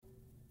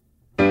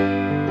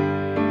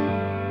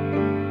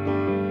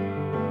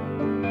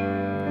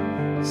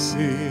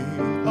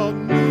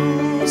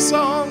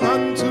song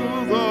unto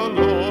the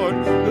Lord.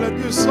 Let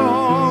your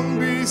song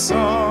be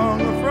sung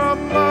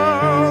from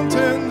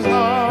mountains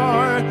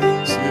high.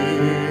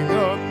 Sing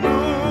a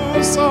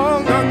new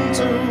song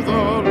unto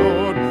the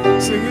Lord,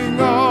 singing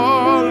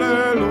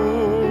hallelujah.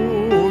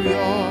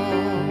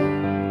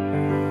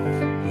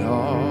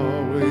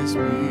 Yahweh's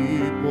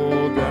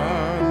people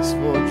dance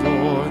for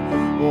joy.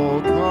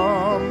 Oh,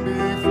 come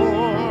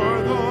before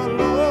the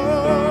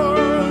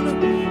Lord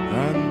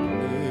and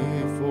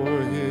play for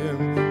him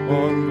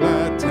on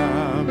glad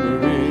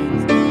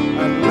tambourines,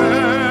 and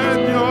let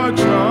your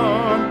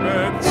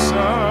trumpet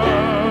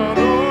sound.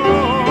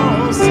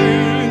 Oh,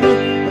 sing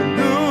a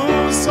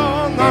new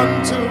song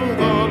unto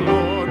the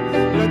Lord.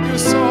 Let your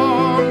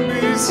song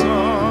be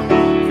sung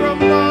from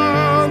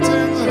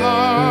mountains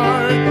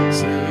high.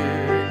 Sing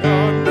a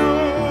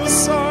new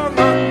song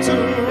unto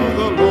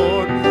the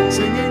Lord,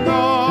 singing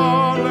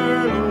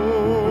hallelujah.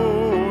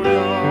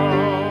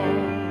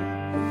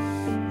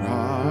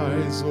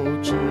 Rise, O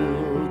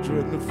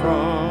children,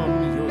 from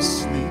your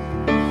sleep.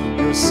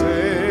 Your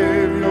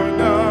Savior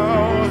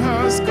now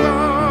has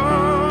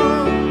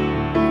come.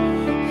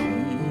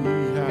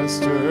 He has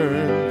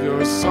turned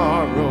your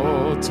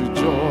sorrow to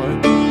joy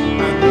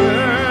and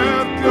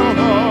left your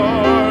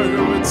heart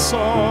with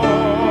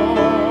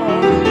song.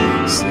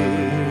 Sing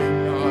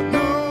a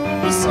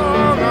new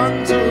song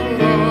unto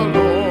the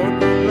Lord.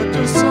 Let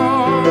your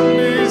song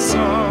be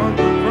sung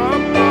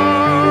from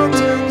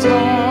mountains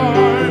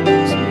high.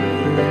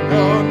 Sing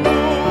a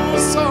new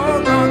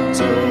song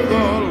unto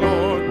the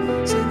Lord,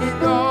 singing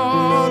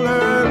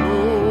hallelujah.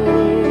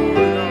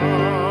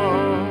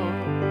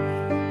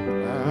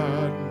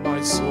 Glad my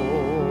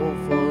soul,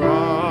 for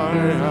I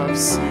have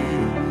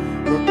seen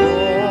the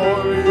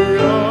glory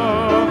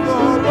of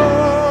the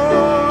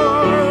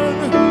Lord.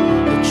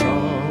 The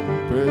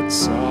trumpet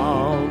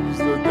sounds,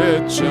 the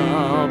dead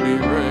shall be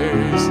raised.